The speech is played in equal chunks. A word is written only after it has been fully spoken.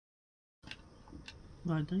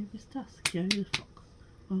My name is Dusky the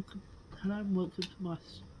Fox. Hello and welcome to my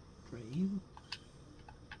stream.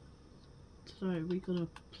 Today we're gonna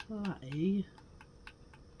play.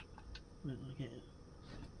 Where did I get it?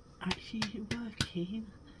 Actually working.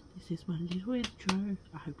 This is my little intro.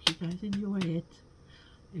 I hope you guys enjoy it.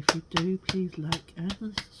 If you do, please like and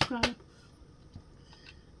subscribe.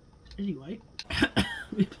 Anyway,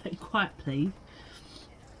 we play Quiet Please.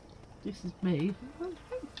 This is me. I'm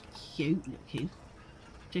very cute looking.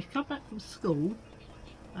 Just come back from school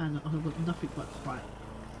and I've got nothing but quiet.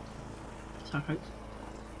 So I hope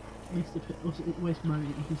Mr. Pitt was always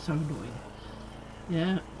moaning he's so annoying.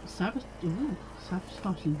 Yeah, sabotage is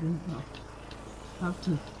enough. I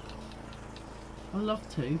love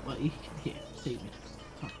to, but you can see me.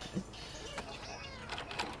 Okay.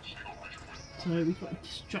 So we got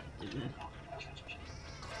distracted then.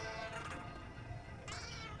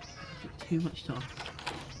 Too much time.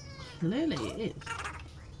 Clearly it is.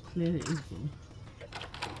 Clearly it is one.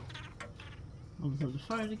 I was on the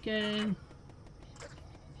phone again.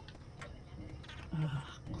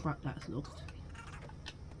 Ah, crap, that's locked.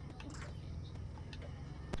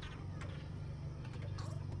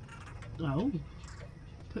 Oh,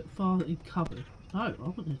 put file in cupboard. No, I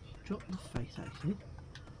want to drop the face actually.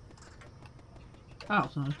 Oh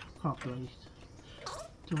no, can't believe.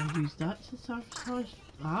 Do I use that to sabotage?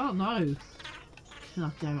 Oh no. Can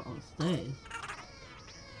I go upstairs?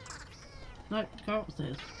 No, go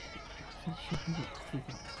upstairs.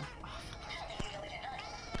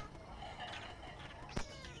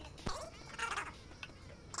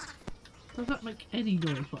 Does that make any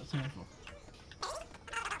noise whatsoever?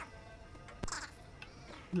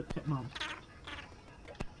 Look at Mum.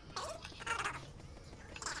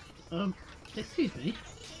 Excuse me.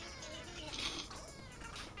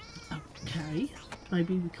 Okay,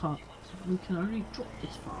 maybe we can't. We can only drop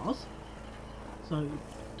this vase. So,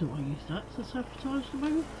 do I use that to sabotage the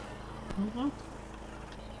moment? Oh well.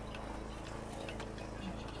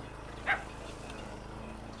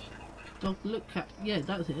 Dog, look at. Yeah,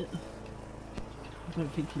 that's it. I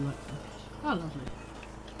don't think you like that. Oh, lovely.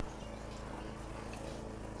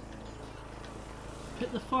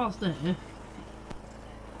 Put the vase there.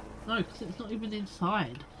 No, because it's not even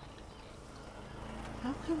inside.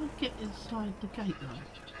 How can I get inside the gate though?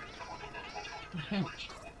 The hell?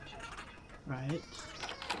 Right.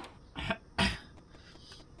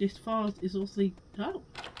 This vase is also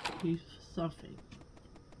used for something.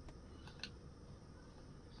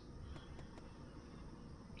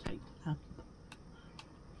 Take that.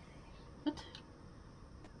 What?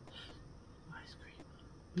 Ice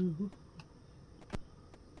cream. Ooh.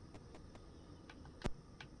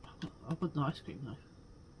 I want the ice cream though.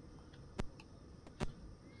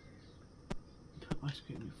 Put ice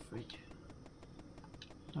cream in the fridge.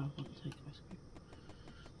 No, I want to take ice cream.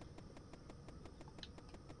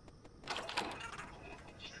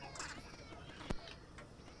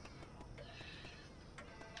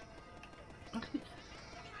 Okay.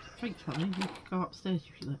 Thanks, honey. You can go upstairs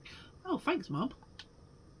if you like. Oh, thanks, Mum.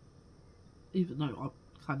 Even though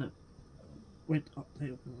I kind of went up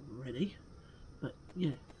there already, but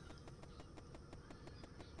yeah.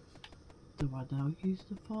 Do I now use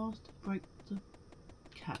the vase to break the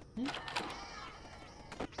cabinet?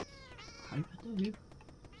 I hope I do.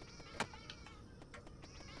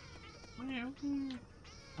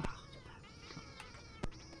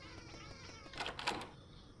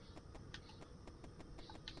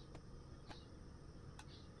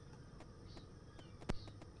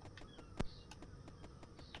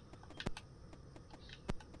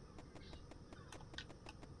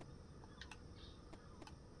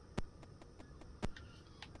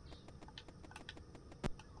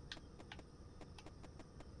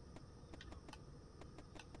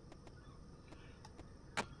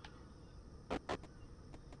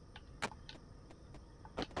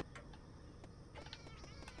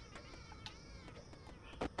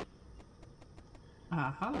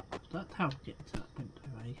 Aha, that's how we get to that window,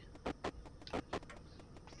 eh?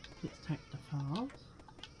 Let's take the files.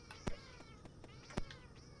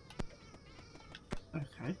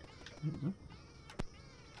 Okay.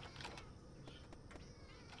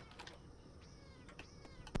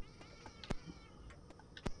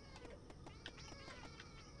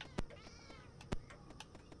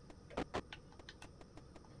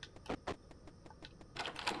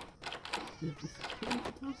 There's this key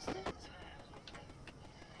downstairs.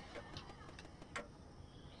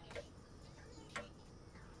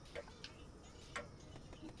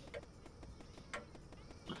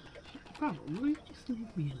 Bravo, will you just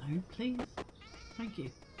leave me alone, please? Thank you.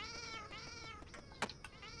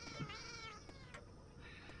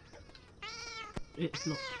 It's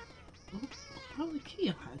locked. Oh, oh, the key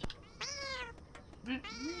I had.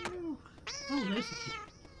 Oh, there's the key.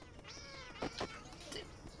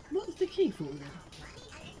 What's the key for then?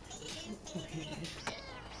 Oh, here it is.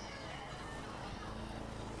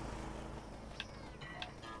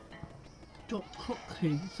 Drop clock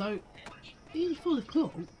key. So, it's for the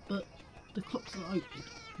clock, but the clock's not open.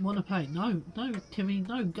 Wanna play? No, no, Timmy,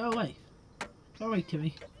 no, go away. Go away,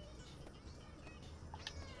 Timmy.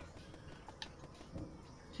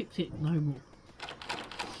 Fix it, no more.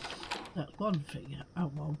 That's one thing.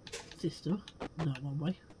 Oh, well, sister. No, one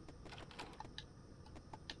way.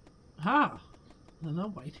 Ha! Another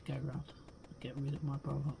way to go round. Get rid of my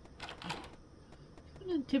brother. Come on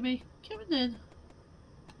then, Timmy. Come on then.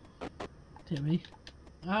 Timmy.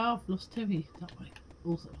 Oh, I've lost Timmy that way.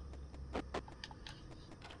 Also.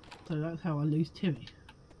 So that's how I lose Timmy.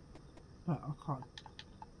 But I can't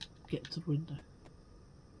get to the window.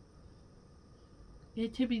 Yeah,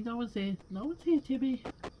 Timmy, no one's here. No one's here, Timmy.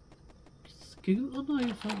 Scoot on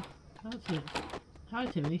over. That's it. Hi,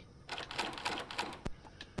 Timmy.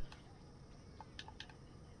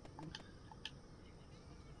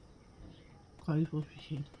 Clothes wash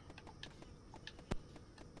machine.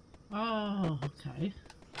 Oh, okay. Is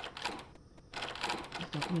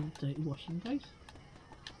that where the dirty washing goes?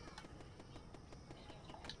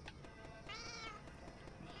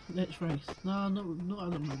 Let's race. No, not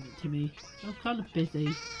at the moment, Timmy. I'm kind of busy,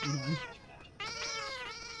 you know.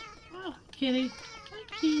 Oh, kitty. Hi,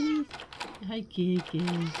 kitty. Hi, kitty.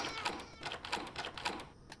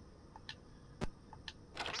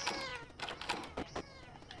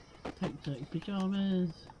 Take dirty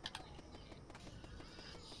pyjamas.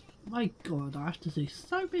 My God, I have to do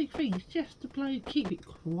so many things just to keep it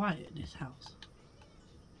quiet in this house.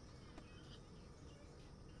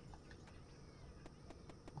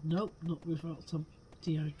 Nope, not without some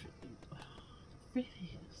deodorant. Really?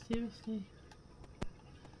 Seriously?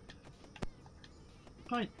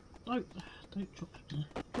 Right, don't drop there.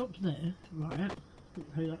 Drop there, right.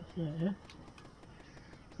 Okay, that's there.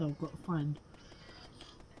 So I've got to find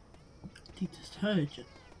the detergent.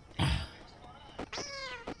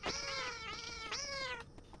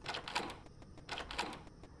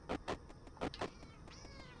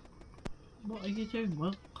 What are you doing?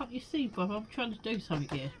 Well, can't you see, brother? I'm trying to do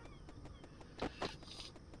something here.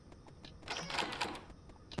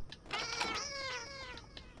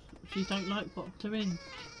 If you don't like what I'm doing,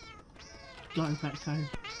 go back home.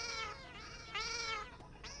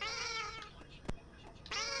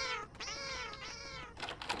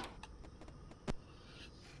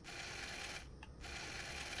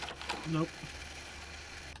 Nope.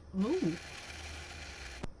 Ooh.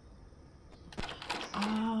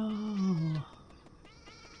 Oh.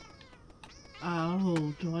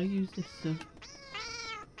 Oh, do I use this to...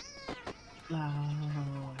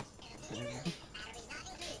 Oh. Fair enough.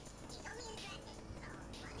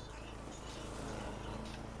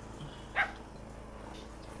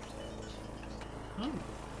 Oh.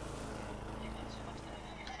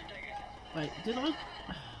 Wait, did I? I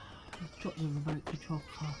dropped the remote control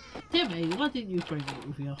car. Timmy, why didn't you bring it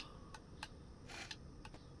with you?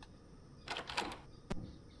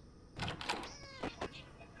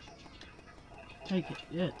 Take it,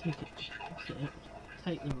 yeah, take it. That's it.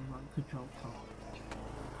 Take the remote control car.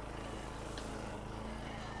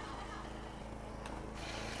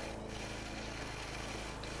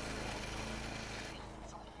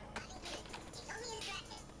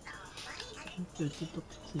 Good, the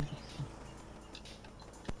doctor see this stuff.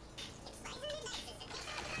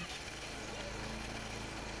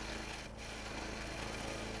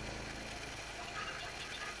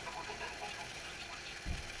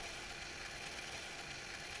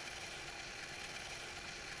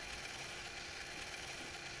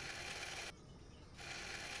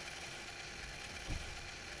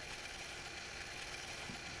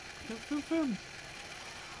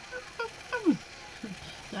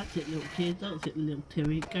 That's it, little kid. That's it, little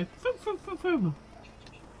Timmy. Go vroom, vroom, vroom, vroom.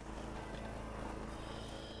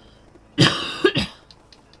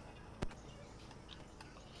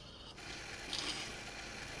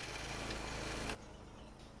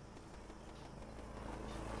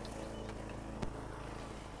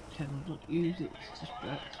 Can I not use it to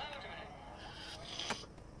distract?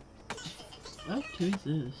 Oh,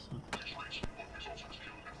 Jesus.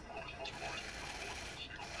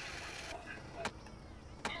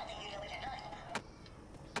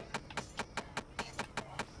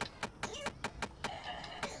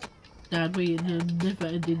 Dad, we in a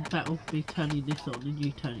never-ending battle for me turning this on and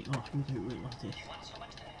you turn it off. We don't realise this.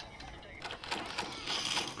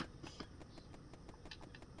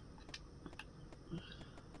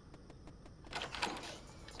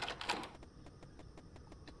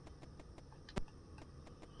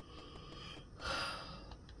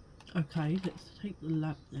 Okay, let's take the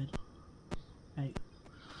lamp then. Hey.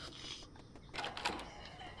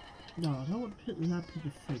 No, I don't want to put the lamp in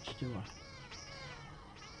the fridge, do I?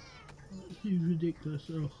 That seems ridiculous.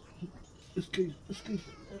 Oh, excuse me.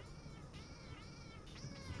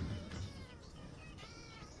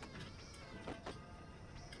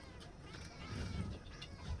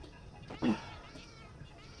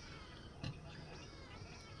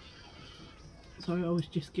 Sorry, I was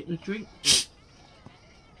just getting a drink.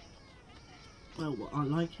 Well, what I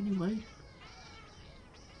like anyway.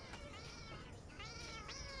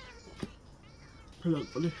 I'm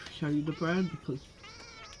not going to show you the brand because,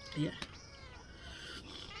 yeah,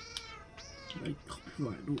 they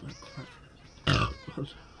copyright and all that crap. I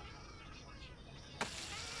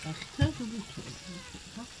can turn the water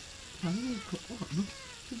on. Turn the water on?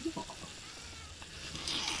 For what?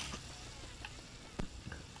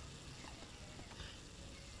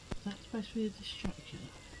 That's supposed to be a distraction.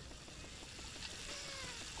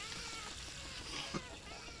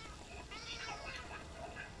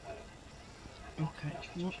 Okay,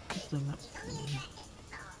 what is the lamp for?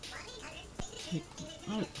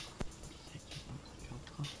 Oh.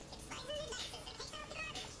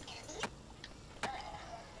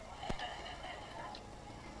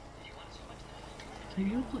 So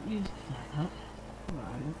you're not using that.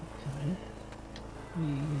 Right, okay. We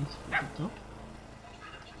use for the dog.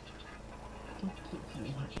 Dog looks at me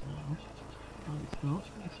right now. No, it's not.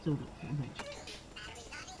 It's still looking at me.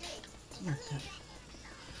 Okay.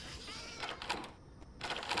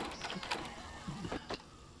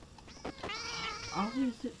 Oh,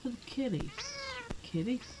 is it for the kitty?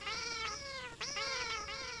 Kitty?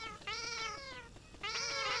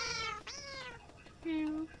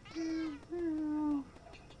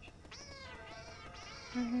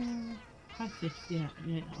 Hi sis, yeah,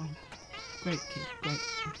 oh, great kid, great.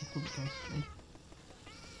 I just want to go to bed.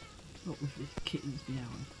 Not with this kitten's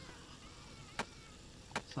meowing.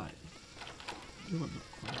 So, you want not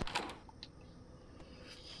quiet.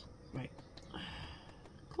 Right.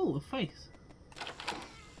 Cool, a face.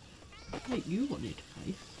 Wait, you wanted a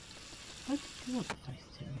face? Why did you want a face,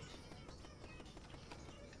 Timmy?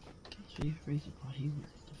 That's the reason why he wanted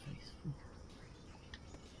a face for.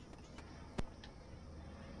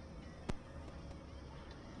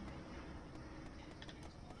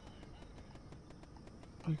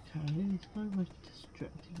 Okay, there's no way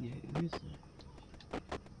distracting you, is there?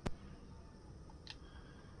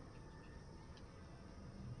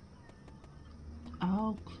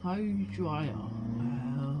 Oh, clothes dryer.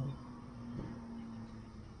 Oh.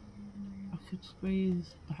 I could squeeze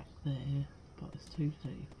back there, but it's too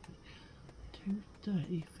dirty. Too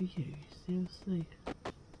dirty for you, seriously.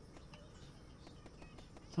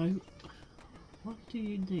 So, what do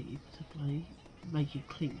you need to make it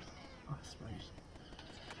clean, I suppose?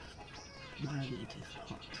 Man, it is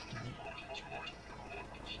hot today.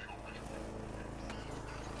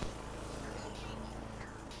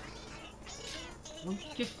 I'm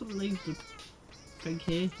just gonna leave the thing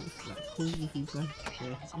here. It's like cool if you go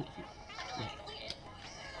there. Yeah.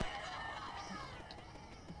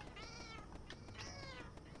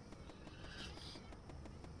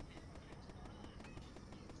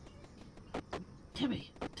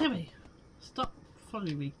 Timmy! Stop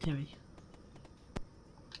following me, Timmy.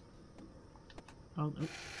 Oh no.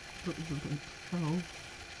 Oh.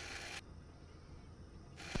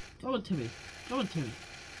 Go on, Timmy.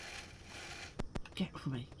 Get for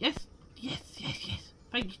me. Yes.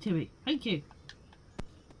 Thank you, Timmy. Thank you,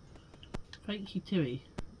 Timmy.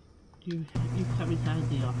 You come in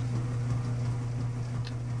handy after.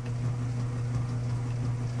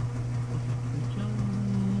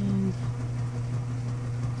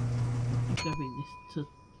 I'm grabbing this to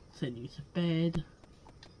send you to bed.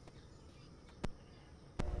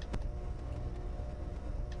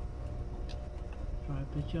 Dry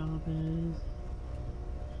pajamas.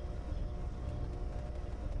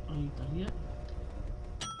 Are you done yet?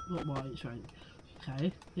 Not why it's right.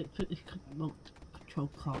 Okay, let's put this remote control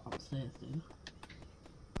car upstairs then.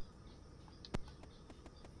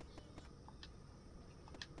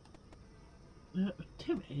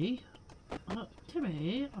 Timmy?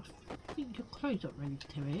 Timmy? I think your clothes aren't ready,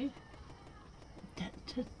 Timmy.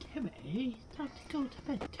 Timmy? Time to go to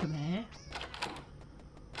bed, Timmy.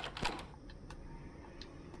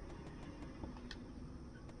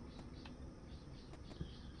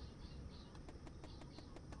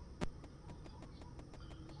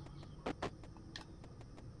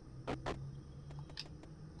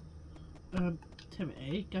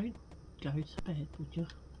 Timmy, go to bed, would you?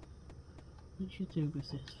 What should you do with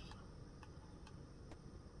this?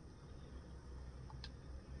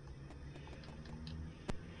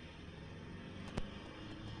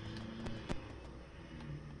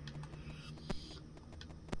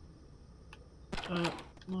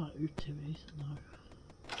 No, Timmy, no.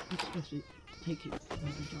 You're supposed to take it from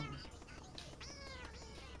the jars.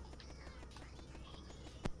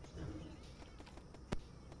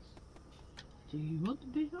 Do you want to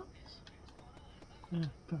be nice? Yeah,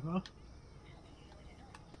 brother.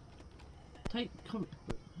 Take the comic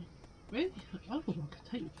book. Really? Oh, I can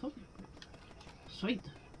take the comic book. Sweet.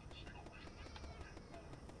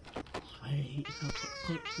 Sweet, I've got a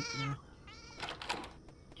comic book now.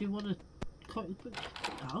 Do you want a comic book?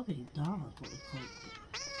 Oh, he does want a comic book.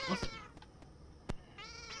 What's it?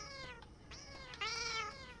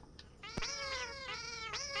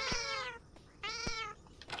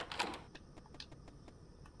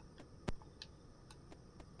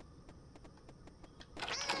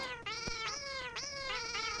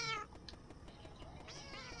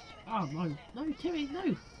 Oh no, no Timmy,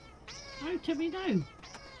 no! No Timmy, no!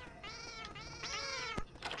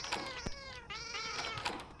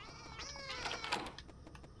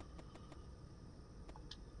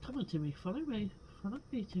 Come on Timmy, follow me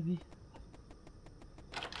Timmy.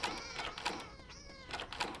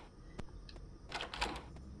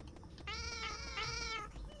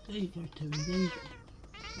 There you go Timmy, there you go.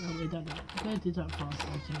 Oh, we don't know. Where did that fast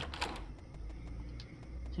go to?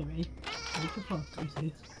 Timmy, where's the fast go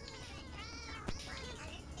to?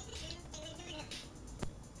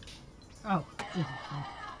 Oh, this is fun.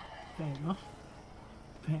 Fair enough.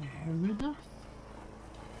 Fair enough.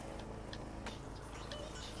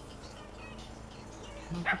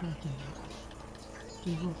 How did I do that?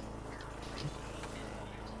 Do what?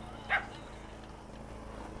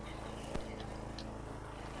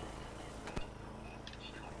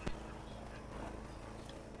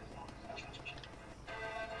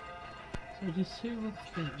 So there's two more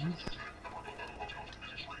things.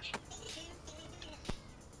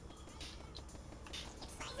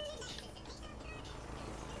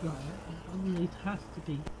 Right, I mean it has to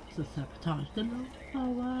be to sabotage the law. Oh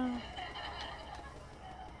wow.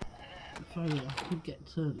 If only I could get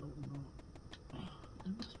to it or not.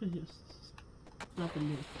 There must be just another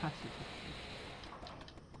little passage.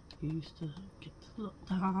 You used to get to look.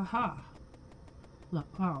 Ha ha! Look,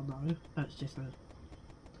 oh no, that's just a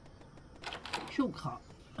shortcut.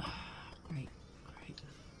 Great, great.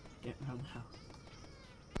 Get around the house.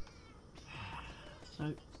 So,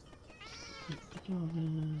 put the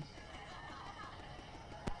pajamas.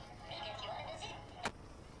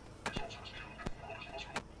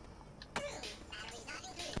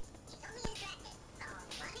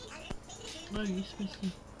 No, you're supposed to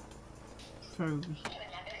throw.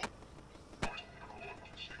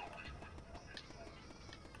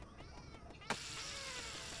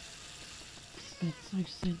 This makes no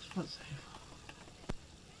sense whatsoever.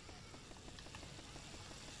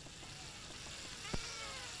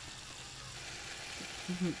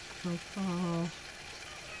 The route control car.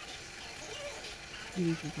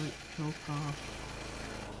 Use the route control car.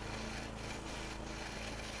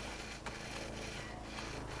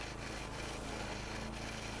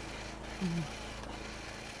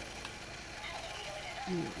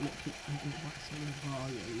 Look at me, what's are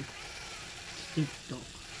you? Stupid dog.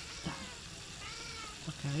 Damn.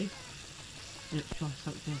 Okay. Let's try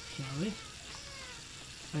something else, shall we?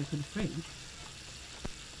 Open the fridge.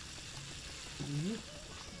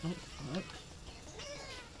 That works.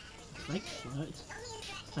 Snake works.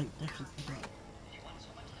 Snake definitely works.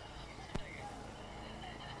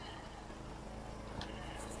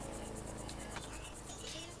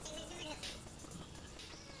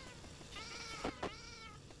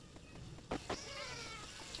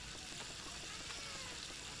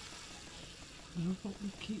 I thought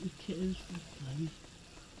we'd keep the kittens for play.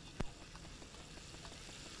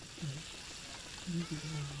 Moving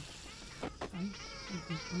around. Safe with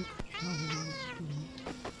the boat control.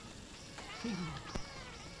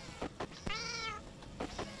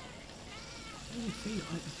 I really feel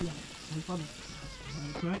like it's late, so fun.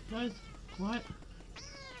 Right guys, quiet.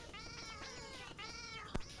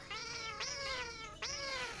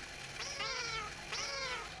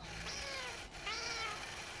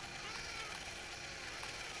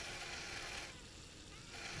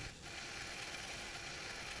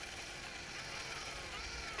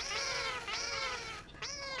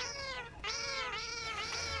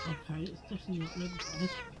 Okay, it's definitely not red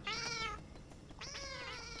guys.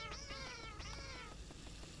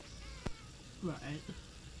 Right,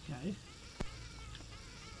 okay.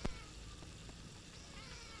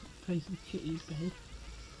 Facing Kitty's bed.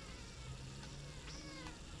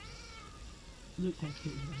 Looks like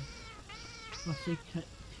Kitty's bed. I think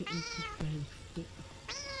Kitty's bed fit.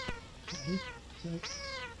 Okay, so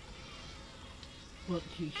what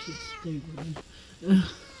do you just do with it?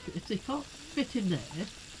 If they can't fit in there,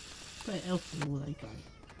 where else will they go?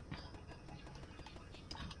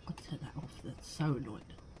 I'd turn that off, that's so annoying.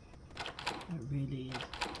 That really is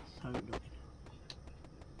so annoying.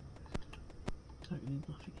 Don't need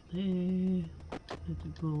nothing there.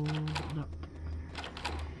 Edible. Nope.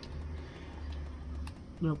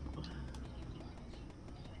 Nope.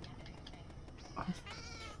 I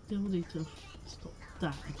still need to stop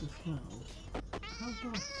that as well. How's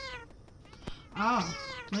that? Ah,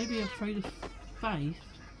 maybe afraid of face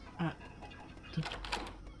at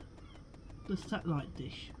the satellite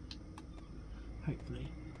dish. Hopefully.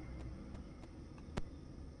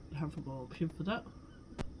 Haven't got an option for that.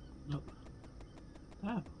 Nope.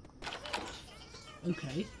 Oh.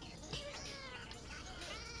 Okay.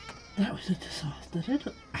 That was a disaster, didn't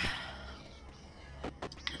it?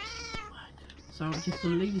 So I'm just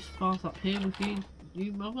gonna leave this vase up here with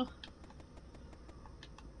you mother.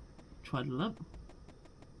 Try the lamp.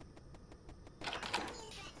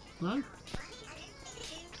 No?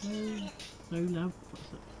 No lamp. What's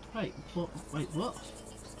that? Wait, what? Wait, what?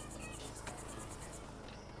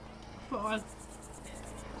 I thought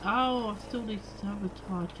oh, I still need to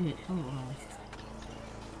sabotage it. Oh, well.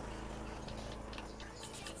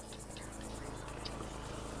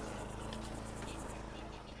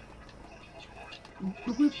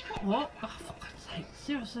 What? Oh, for God's sake,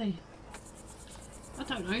 seriously. I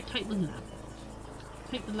don't know, take the lamp.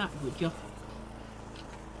 Take the lamp, would you?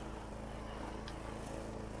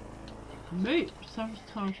 Mate,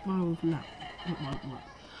 sabotage my old lamp. Not my lamp.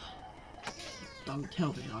 Don't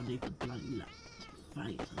tell me I need the bloody lamp.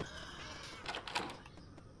 Right.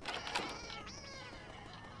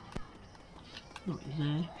 Not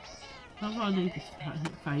there. How do I need this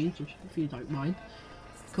phase, if you don't mind?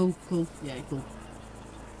 Cool, cool, yeah, cool.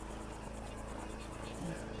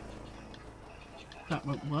 That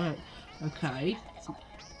won't work. Okay.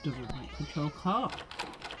 The remote control car.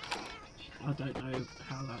 I don't know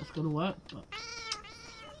how that's gonna work, but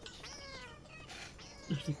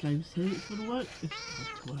if the game says it's gonna work, it's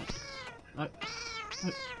going to work. No,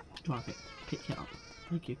 no, drive it, pick it up.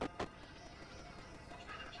 Thank you.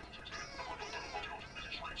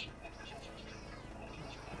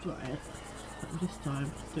 Got it. But this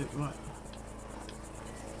time, do it right.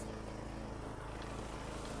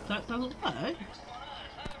 That doesn't work? What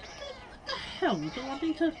the hell do I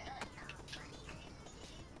need to...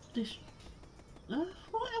 This...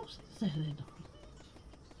 what else is there then?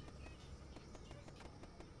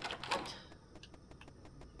 What?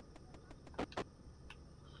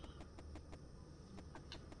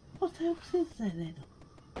 What else is there then?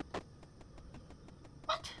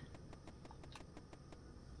 What?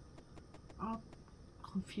 I'm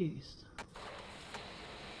confused.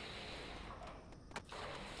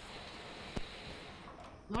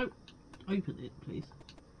 No, open it please.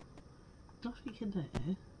 Nothing in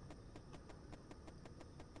there.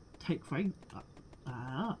 Take frame.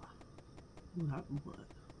 Ah, well, that will work.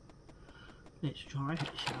 Let's try it,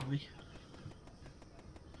 shall we?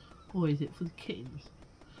 Or is it for the kittens?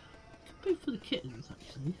 It could be for the kittens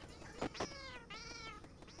actually. Let's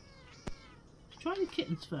try the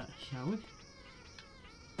kittens first, shall we?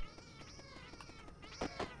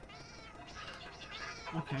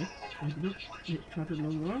 Okay, maybe not. Let's try the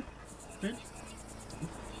long one. Then.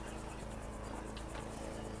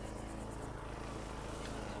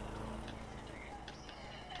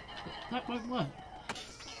 That won't work.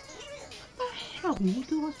 What the hell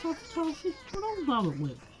do I sabotage this lawnmower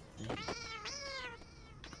with?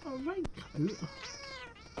 Got a raincoat.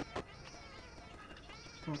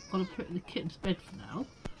 Well, I've got to put it in the kitten's bed for now.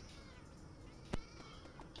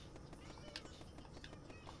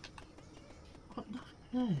 Got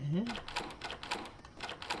nothing there.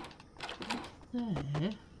 Got nothing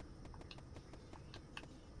there.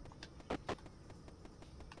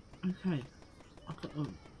 Okay, I've got a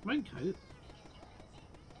raincoat,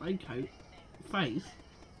 face,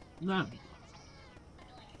 lamp.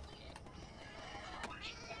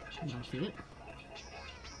 That's it.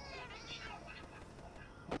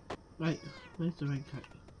 Wait, where's the raincoat?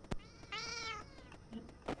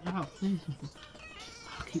 Oh, there's one.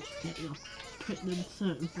 I keep forgetting I'm putting them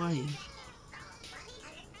certain ways.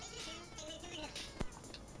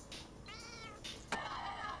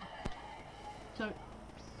 So,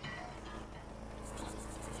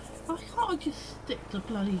 why can't I just stick the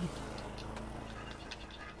bloody...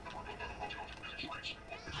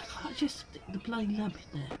 I can't just stick the bloody lamp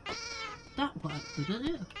in there. That worked, didn't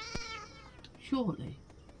it? Surely.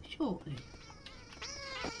 Surely.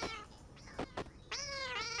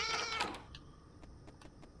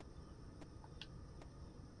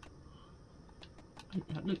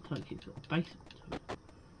 That looks like it's got a base to it.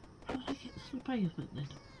 the basement then?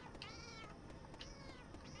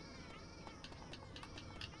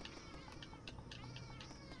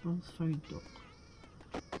 Mum's phone dock.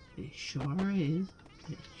 It sure is.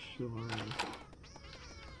 It sure is.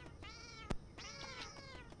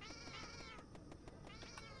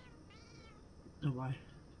 Do I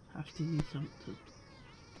have to use something to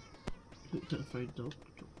look at the phone dock?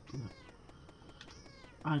 No.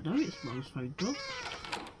 I know it's Mum's phone dock.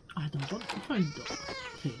 I don't want the phone dock,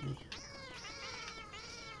 clearly.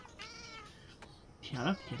 Shut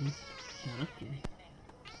up, kitty. Shut up, kitty.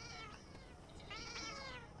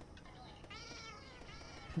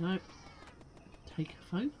 Can I take a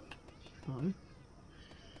phone? No.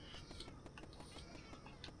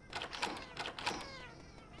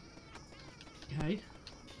 Okay.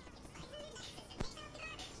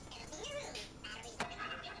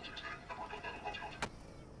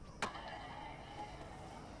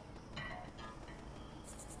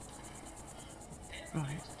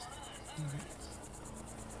 Right.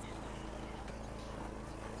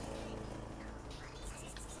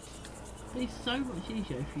 It's so much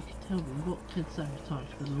easier if you could tell me what can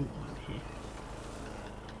sabotage the long one here.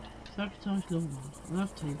 Sabotage long one. And I'll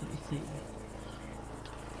tell you what you see me.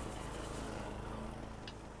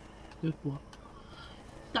 With what?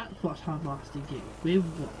 That's what I'm asking you. With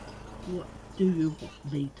what? What do you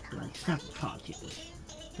want me to play sabotage it with?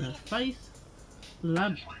 The face, the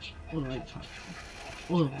lamp, or the remote control?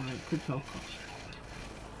 Or the remote control card?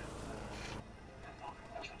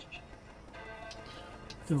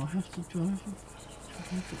 Do I have to drive it?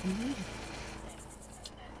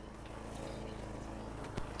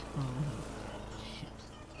 Oh, shit.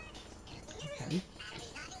 Okay.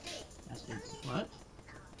 That didn't work.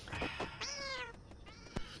 I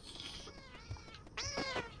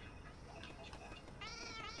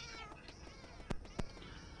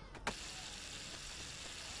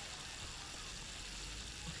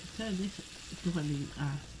can turn this dwelling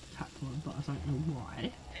tap on, but I don't know why.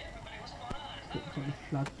 It's going to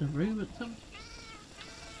flood the room at some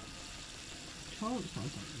chance, I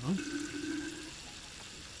don't know.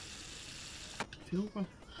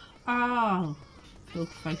 Fill the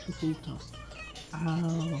face with water.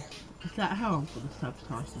 Oh, is that how I'm going to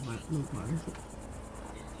sabotage the lawnmower, is it?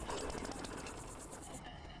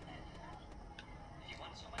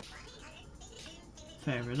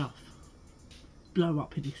 Fair enough. Blow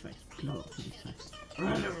up in his face. Blow up in his face.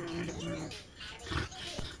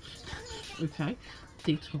 Okay.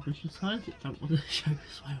 These rubbish aside, I don't want to show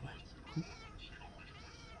swear words. Cool.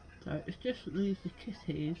 So it's just leave the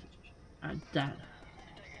kitties and Dad.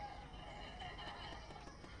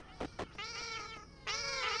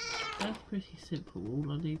 That's pretty simple.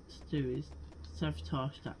 All I need to do is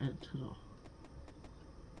sabotage that antenna.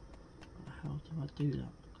 How do I do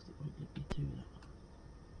that? Because it won't let me do that.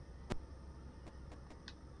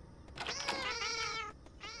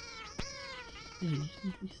 Yeah, you just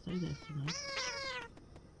need to stay there for now.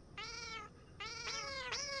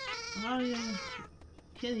 Oh yeah.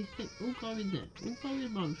 Kitty, all go in there. All go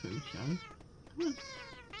in Mum's room, shall we?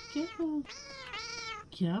 Come on.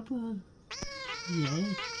 Come on. Yeah,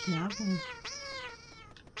 come on.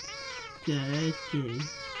 Good kitty.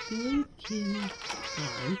 Good kitty.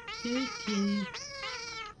 No, good kitty.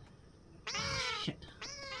 Oh, shit.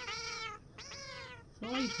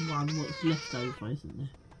 There's always one what's left over, isn't there?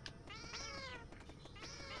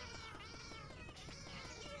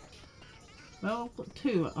 Well, I've got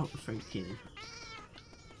two up the front kitty.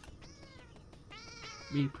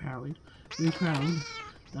 Me proud. Me proud.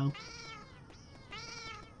 No.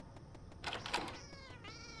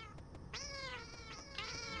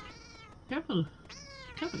 Come on.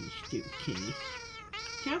 Come on, you stupid kitty.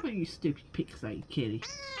 Come on, you stupid pixelated kitty.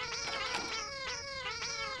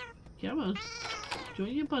 Come on.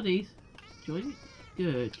 Join your buddies. Join.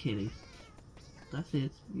 Good kitties. That's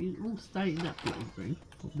it. You all stay in that bloody room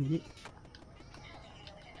for a minute.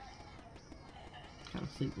 Can't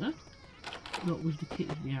sleep there. Not with the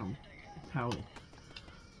kitties meowing and howling.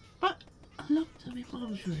 But I locked them in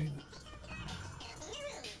Mum's room.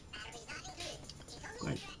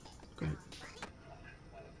 Great. Great.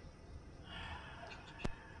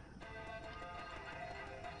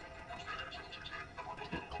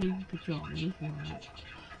 Clean pyjamas, right.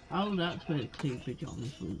 Oh, that's where the clean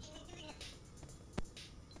pyjamas was.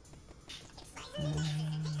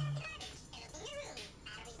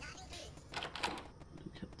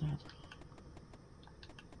 Look at that.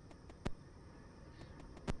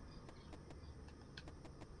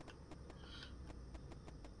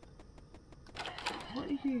 What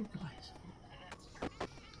are you guys for?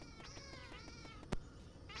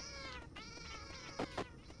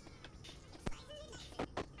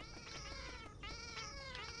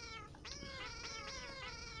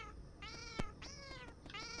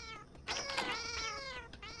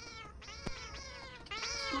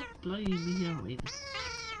 bloody meowing.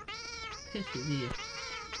 Pissing me off.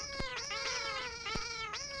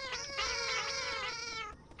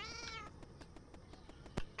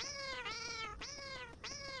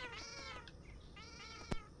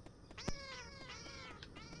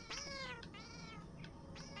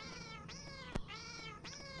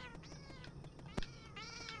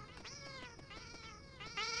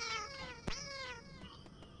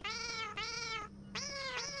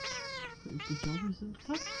 Pajamas and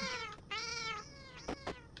stuff.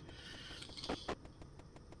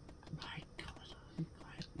 My God,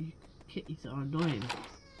 you kitties are annoying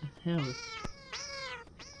as hell.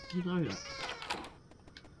 You know that.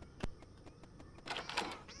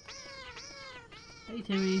 Hey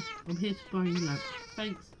Timmy, I'm here to borrow your lamp.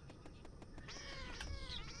 Thanks.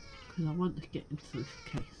 Because I want to get into this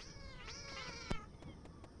case.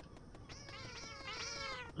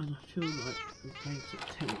 And I feel like the games are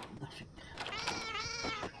telling me nothing.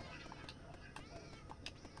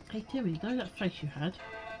 Hey Timmy, know that face you had?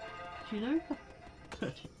 Do you know that? Put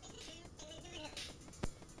it.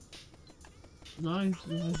 No,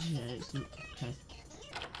 yeah, it's not. Okay.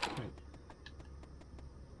 Great.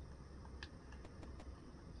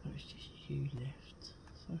 So it's just you left.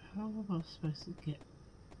 So how am I supposed to get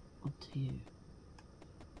onto you?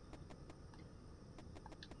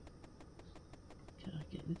 Can I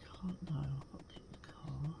get in the car? No, I can't get in the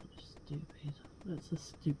car. That's stupid. That's a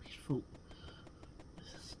stupid fault.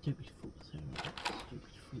 That's a stupid fault, Sarah. That's a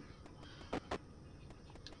stupid fault.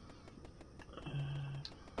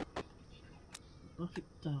 Nothing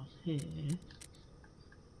down here.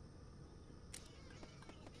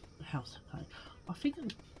 How to play. I think I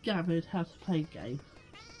gathered how to play a game.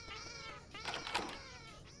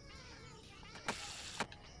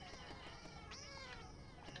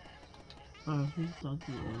 Oh, who's done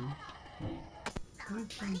you? Who's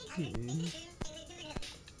done you?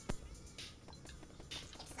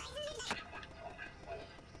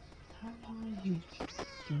 How do I use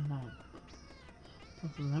the lamp?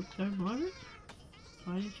 Does the lamp go by it?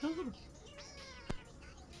 By any chance?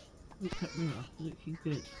 Look at mirror, looking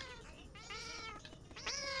good.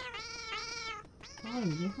 Oh,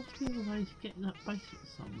 there must be a way to get in that basement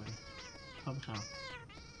somewhere. Somehow.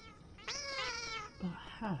 But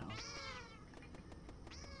how?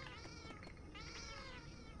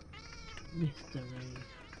 Mystery.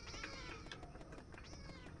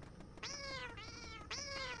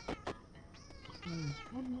 So,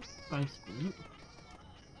 on the basement,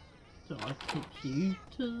 so I take you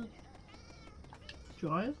to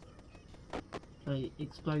drive. They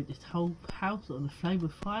explode this whole house on a flame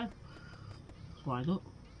of fire. Why not?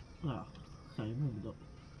 Well, okay, maybe not.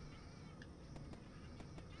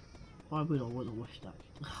 Why would I want to watch that?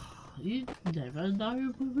 You never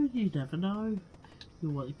know, woman, you never know. You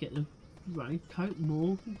want to get the raincoat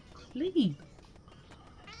more clean.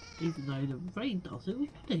 Even though the rain does it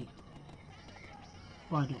already.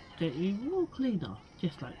 Why not get it more cleaner?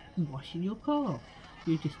 Just like washing your car.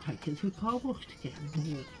 You just take it to the car wash to get it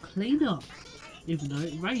more cleaner. Even though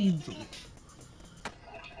it rains on it.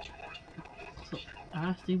 Stop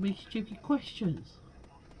asking me stupid questions.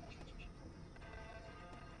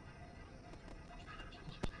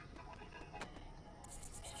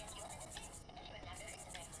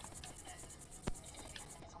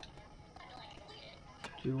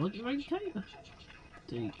 Do you want the raincoat?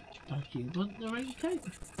 Do you want the raincoat?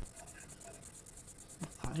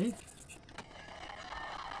 Okay.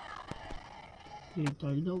 You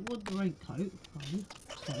do not want the raincoat, fine.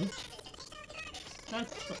 Okay.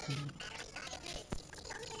 That's something.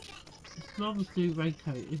 This mum's new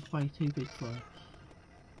raincoat is way too big for her.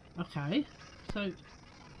 Okay, so do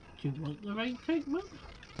you want the raincoat, Mum?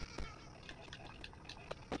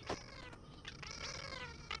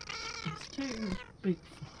 It's too big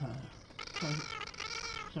for her, so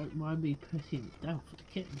don't mind me putting it down for the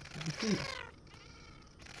kitten and the food.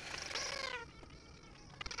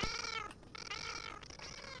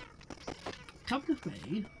 Come with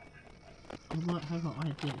me, I might have an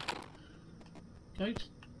idea. Go to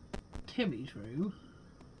Timmy's room.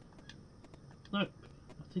 Nope,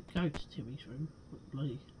 I did go to Timmy's room. What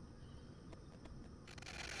bloody.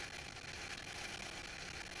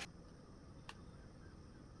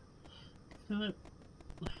 So,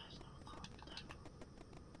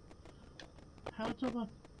 how do I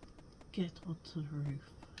get onto the roof?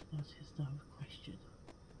 That is now the question.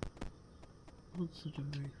 Onto the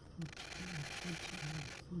roof, onto the roof, onto the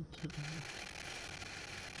roof, onto the roof.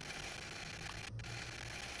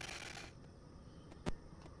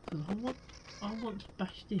 Because I want to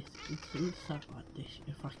bash this into the satellite dish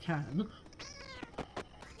if I can.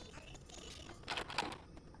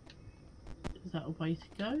 Is Is that a way to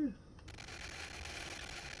go?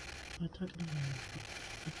 I don't know.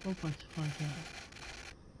 There's one way to find out.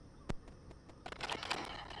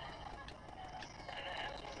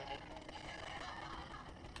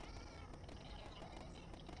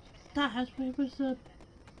 Dad, where was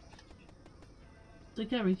the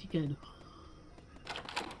garage again?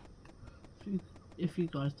 If you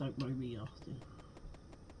guys don't mind me asking.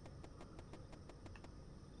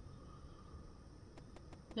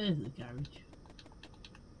 There's the garage.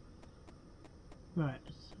 Right,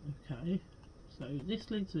 okay. So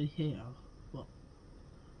this leads me here. What?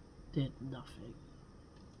 Did nothing.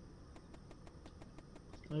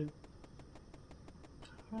 So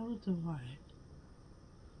how do I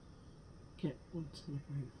get onto the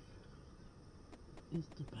roof? Is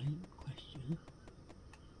the main question.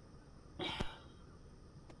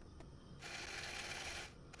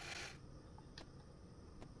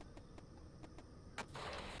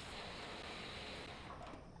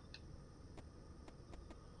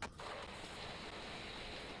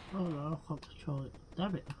 Oh no, I can't control it.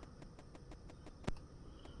 Damn it.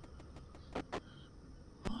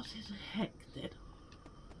 What is the heck then?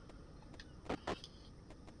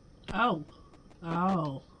 Oh!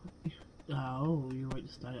 Oh! Oh, you won't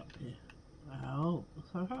stay up here. Oh,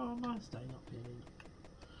 so how am I staying up here then?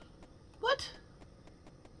 What?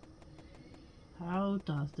 How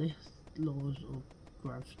does this laws of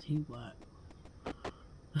gravity work?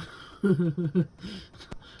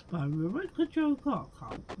 My remote control car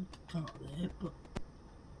can't there, but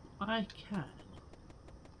I can.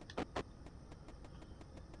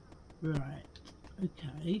 Right,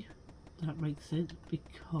 okay, that makes sense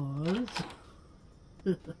because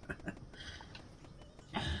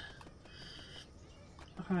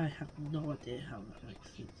I have no idea how that makes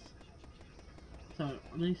sense. So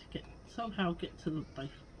I need to somehow get to the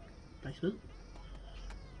basement.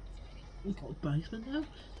 We've got a basement now.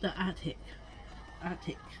 The attic.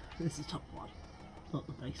 Attic is the top one, not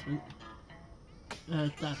the basement.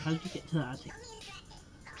 Dad, how did you get to the attic?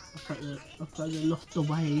 I've kind of lost the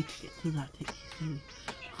way to get to the attic.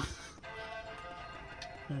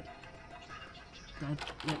 Dad,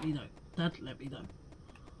 let me know. Dad, let me know.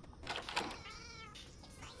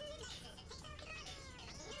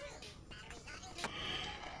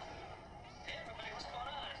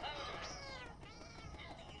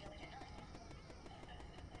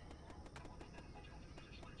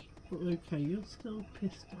 Okay, you're still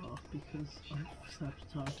pissed off because I've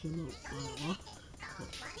sabotaged your little bar.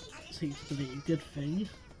 That seems to be a good thing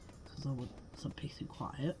because I want some peace and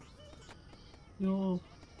quiet. You're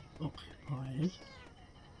occupied.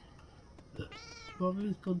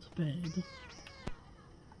 Mommy's gone to bed.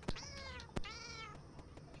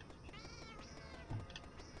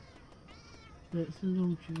 It's an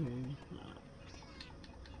old room.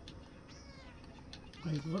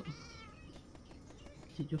 Wait, what?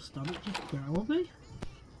 Did your stomach just growl me?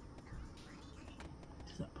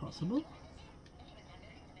 Is that possible?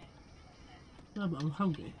 No, but I'm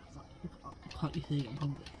hungry. Can't you see I'm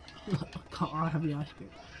hungry? Can't I have the ice cream?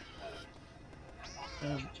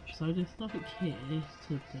 So there's nothing here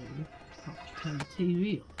to do apart from turn the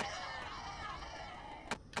TV off.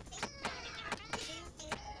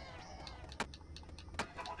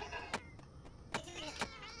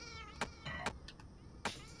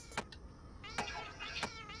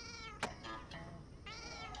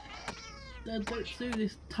 Let's do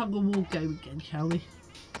this tug of war game again, shall we?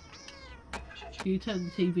 You turn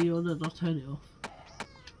the TV on and I'll turn it off.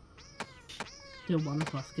 Till one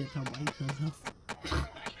of us gets away somehow.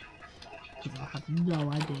 Because I have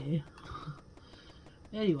no idea.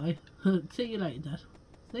 Anyway, see you later, Dad.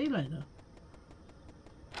 See you later.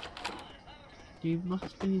 There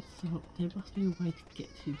must be a way to get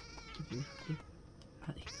to the roof of the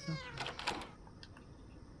attic somehow.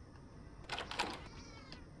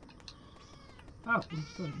 Oh, I'm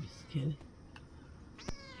sorry, Miss Kelly.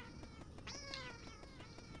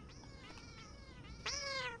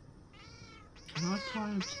 Can I tie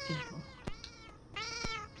them together?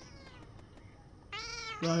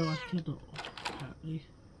 No, I cannot, apparently.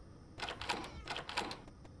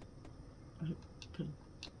 Open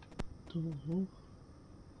door.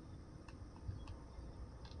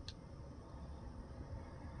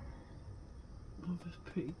 Well, that's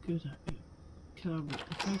pretty good at it. Can I make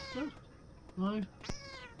the poster? No.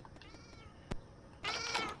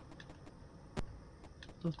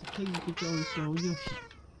 Does the clean the door go on your shop?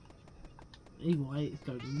 Either way, it's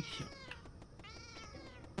going in your shop.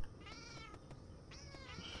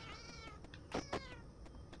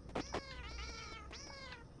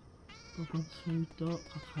 Bubbles food dot,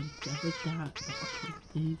 I kind of gathered that, but I kind of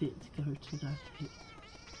need it to go to that.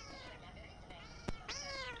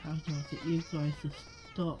 How do I get you guys to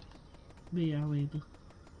stop meowing?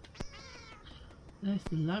 There's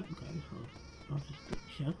the lamp going on this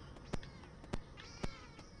bookshelf.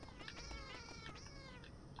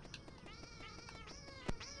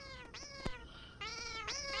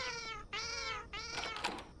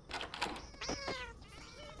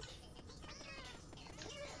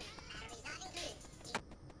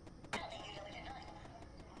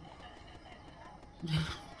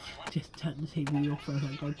 Just turn the TV off as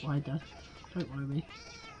I go by, Dad. Don't worry.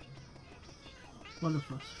 One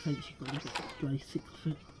of us thinks you've got to get play 6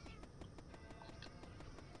 of it.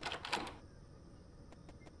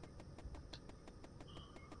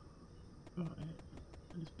 Right,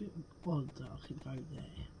 it's a bit odd that I can go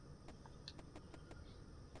there.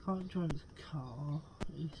 Can't drive the car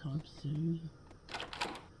anytime soon.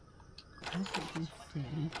 Can't get the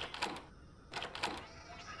fridge.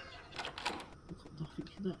 I've got nothing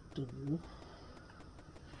in that door.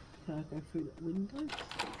 Can I go through that window?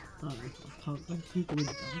 No, I can't go through the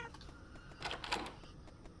window.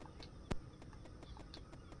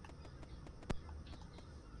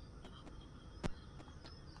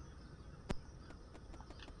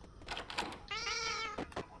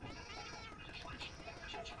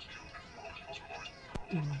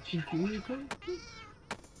 Give you a go.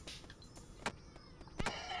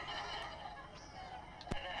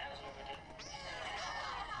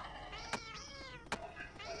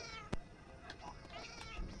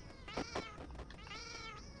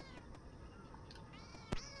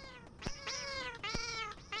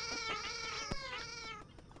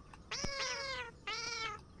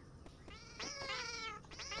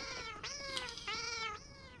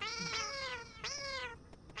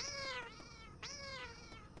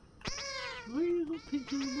 Why are you not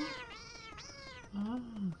picking them up? Oh,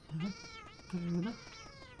 okay. Fair enough.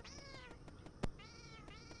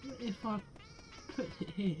 What if I put it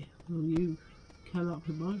here? Will you come up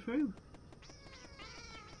in my room?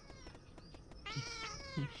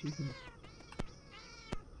 Yes, you will.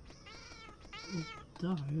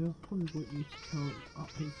 Although, I probably want you to go up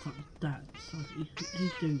in front of Dad so he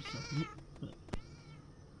do something, but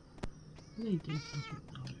will he do something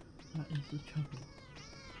though? That is the trouble.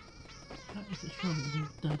 That is the trouble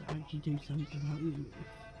with Dad actually do something about you.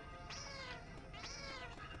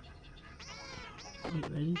 Wait,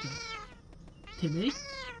 ready? Go. Timmy?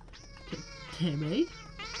 Timmy?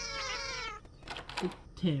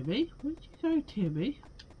 Timmy? Where'd you go, Timmy?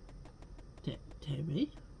 Timmy?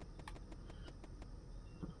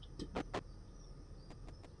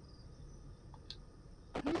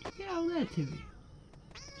 How did you get out there, Timmy?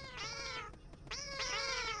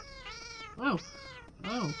 Oh.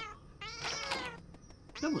 Oh.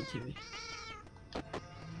 Come on, Timmy.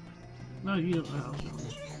 No, you don't know.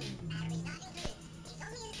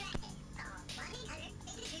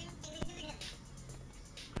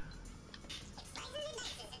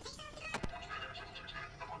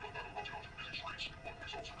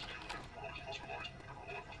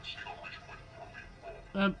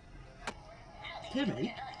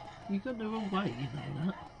 Timmy, you got the wrong way, you know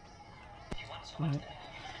that. Right.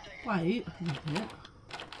 Wait a minute.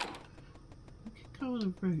 You can go on the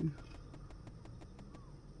roof.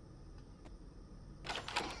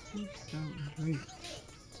 You can go on the roof.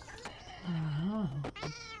 Oh, you can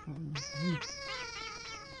go on the roof.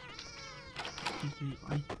 Gives me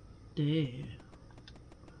an idea.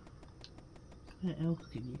 Where else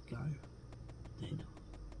can you go then?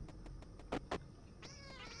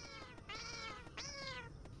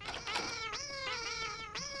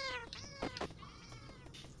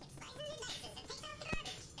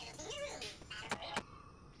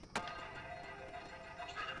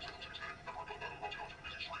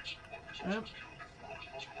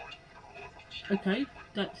 Okay,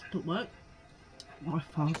 that's not work. My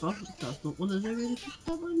father does not want to do anything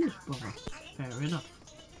about my little brother. Fair enough.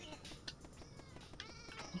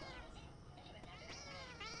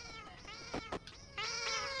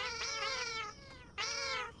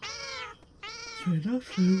 Fair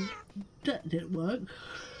enough, so that didn't work.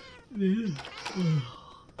 Yeah.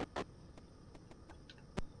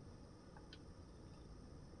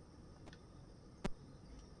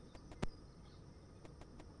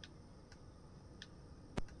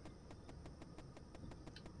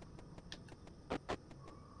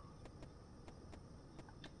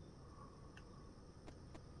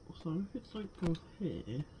 So if it's like go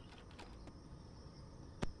here,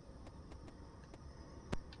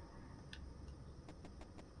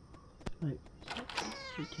 wait,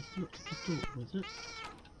 it just looked at the door, was it?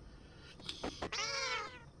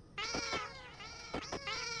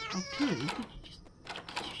 Okay, did you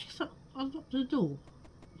just unlock the door?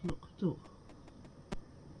 Lock the door.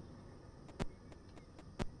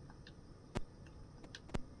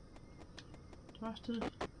 have to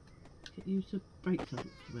get you to break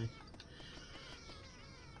something for me?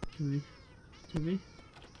 Timmy?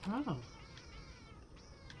 Oh.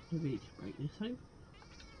 Maybe you can break this home.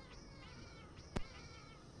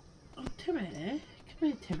 Oh, Timmy! Come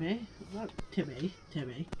here, Timmy. Oh, Timmy.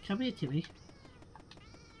 Come here, Timmy.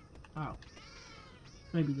 Oh.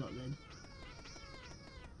 Maybe not then.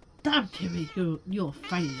 Damn, Timmy! You're a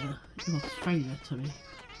failure. You're a failure, Timmy.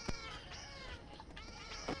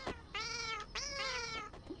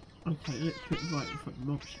 Okay, let's put it right in front of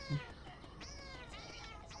Rob, shall we?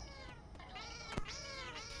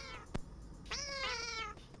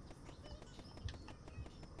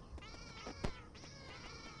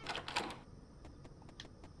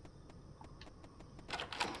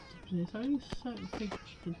 There's only certain things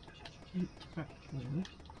you can interact with.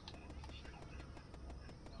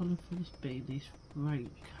 One of them's be this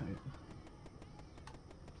raincoat.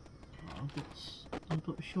 I'm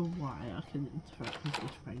not sure why I can interact with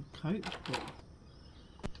this raincoat, but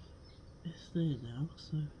it's there now,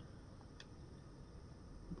 so...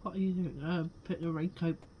 What are you doing? Put the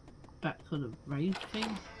raincoat back on the rain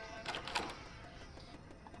thing?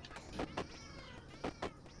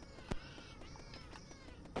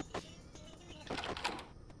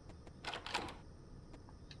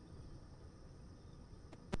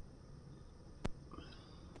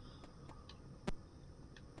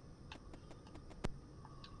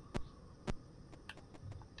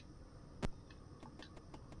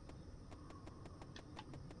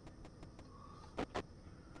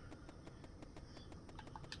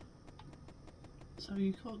 So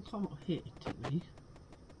you can't come up here to me.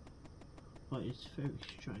 But it's very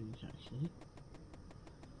strange actually.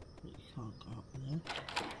 That you can't go up there.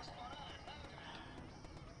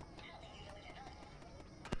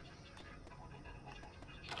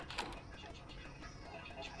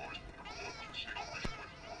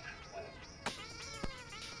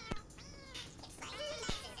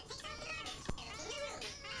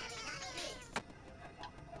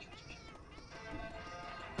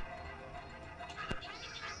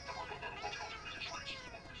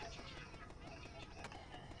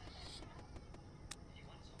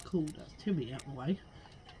 Cool, that's Timmy out the way.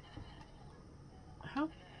 How?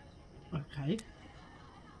 Okay.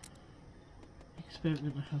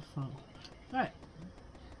 Experiment and have fun. Right.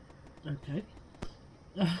 Okay.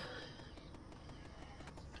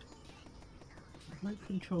 Remote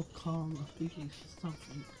control car must be used for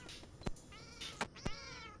something.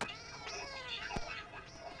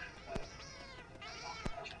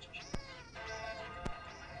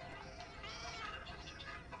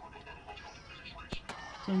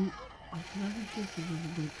 So I can only give you the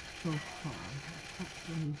remote control car. I can't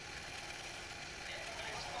really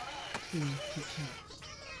do it else.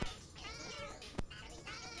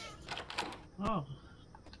 Oh.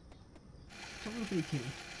 Someone be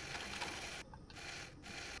here.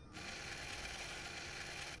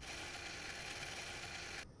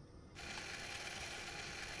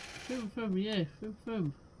 Film, yeah,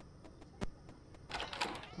 film.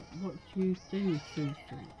 But what do you do with film?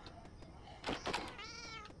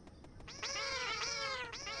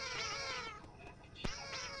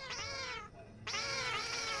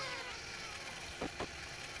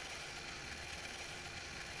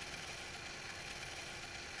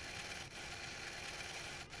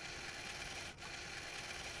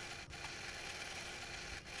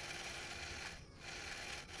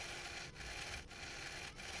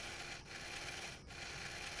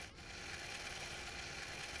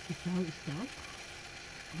 How it's done.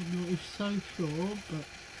 I'm not so sure, but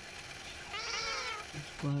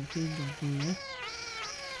it's working down here.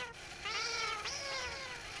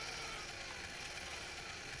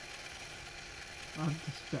 I'm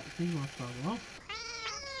distracting my brother.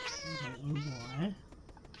 I don't know why.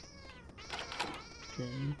 There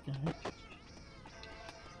you go.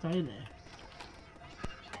 Stay there.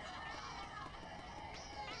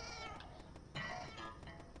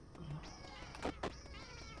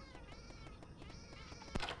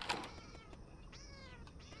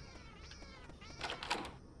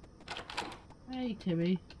 Hey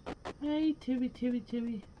Timmy. Hey Timmy.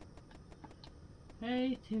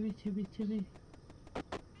 Hey Timmy.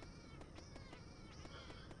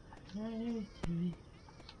 Hey Timmy.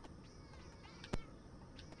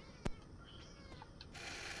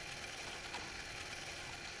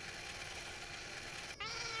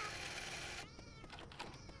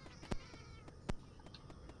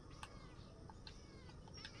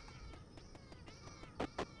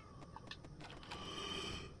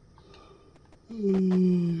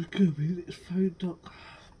 Oh, could be this phone dock.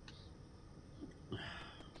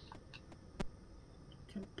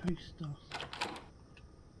 Get poster.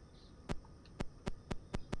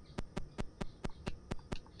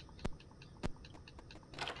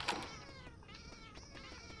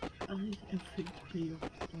 need everything to be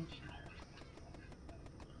on.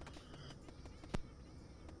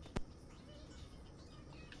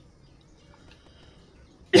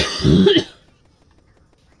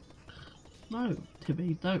 No,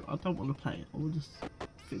 Timmy, no, I don't want to play it. I want to just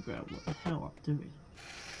figure out what the hell I'm doing.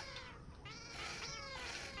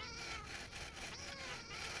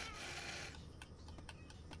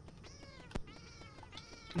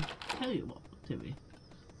 I'll tell you what, Timmy.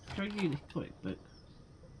 Show you this comic book.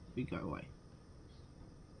 We go away.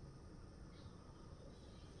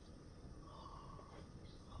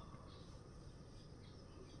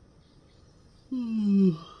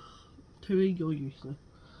 Timmy, you're useless.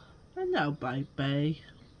 Hello, baby.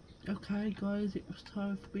 Okay, guys, it was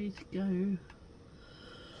time for me to go.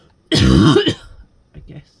 I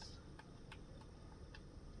guess.